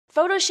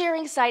Photo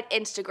sharing site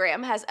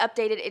Instagram has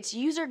updated its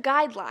user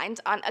guidelines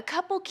on a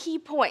couple key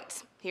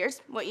points. Here's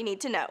what you need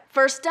to know.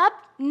 First up,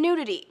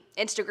 nudity.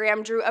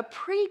 Instagram drew a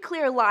pretty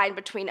clear line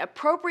between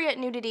appropriate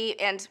nudity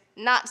and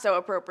not so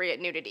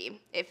appropriate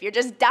nudity. If you're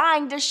just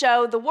dying to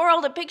show the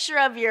world a picture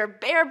of your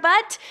bare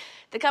butt,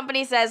 the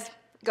company says,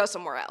 go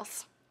somewhere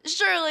else.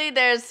 Surely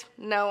there's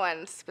no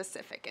one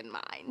specific in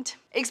mind.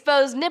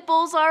 Exposed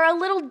nipples are a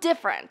little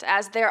different,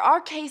 as there are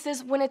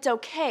cases when it's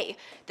okay.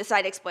 The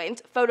site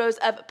explains photos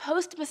of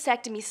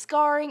post-mastectomy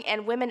scarring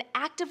and women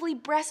actively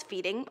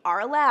breastfeeding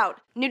are allowed.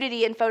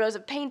 Nudity in photos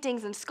of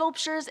paintings and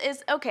sculptures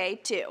is okay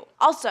too.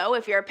 Also,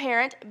 if you're a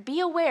parent,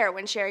 be aware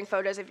when sharing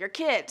photos of your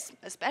kids,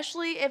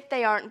 especially if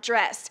they aren't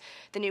dressed.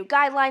 The new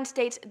guideline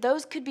states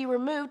those could be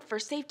removed for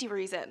safety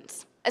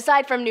reasons.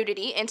 Aside from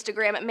nudity,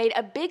 Instagram made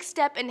a big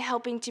step in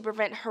helping to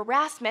prevent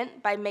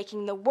harassment by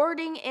making the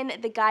wording in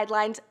the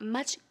guidelines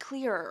much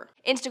clearer.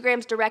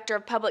 Instagram's director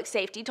of public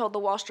safety told the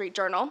Wall Street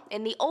Journal,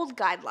 in the old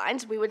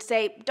guidelines, we would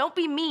say, don't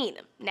be mean.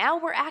 Now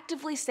we're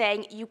actively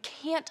saying you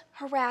can't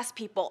harass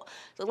people.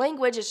 The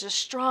language is just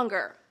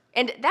stronger.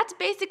 And that's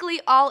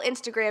basically all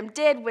Instagram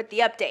did with the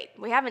update.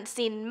 We haven't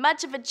seen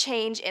much of a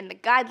change in the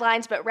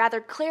guidelines, but rather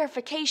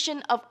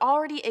clarification of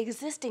already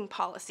existing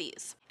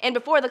policies. And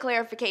before the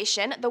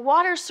clarification, the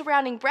waters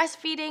surrounding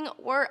breastfeeding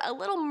were a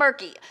little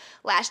murky.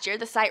 Last year,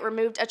 the site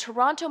removed a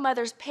Toronto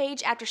mother's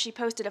page after she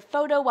posted a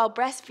photo while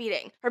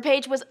breastfeeding. Her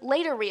page was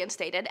later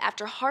reinstated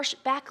after harsh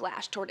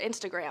backlash toward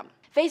Instagram.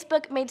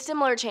 Facebook made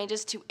similar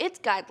changes to its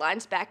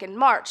guidelines back in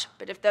March,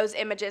 but if those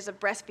images of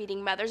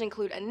breastfeeding mothers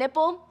include a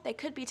nipple, they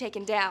could be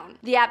taken down.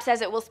 The app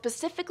says it will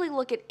specifically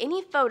look at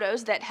any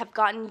photos that have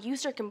gotten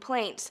user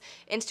complaints.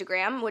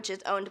 Instagram, which is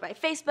owned by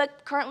Facebook,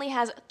 currently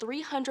has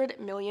 300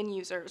 million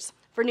users.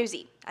 For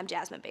Newsy, I'm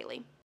Jasmine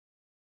Bailey.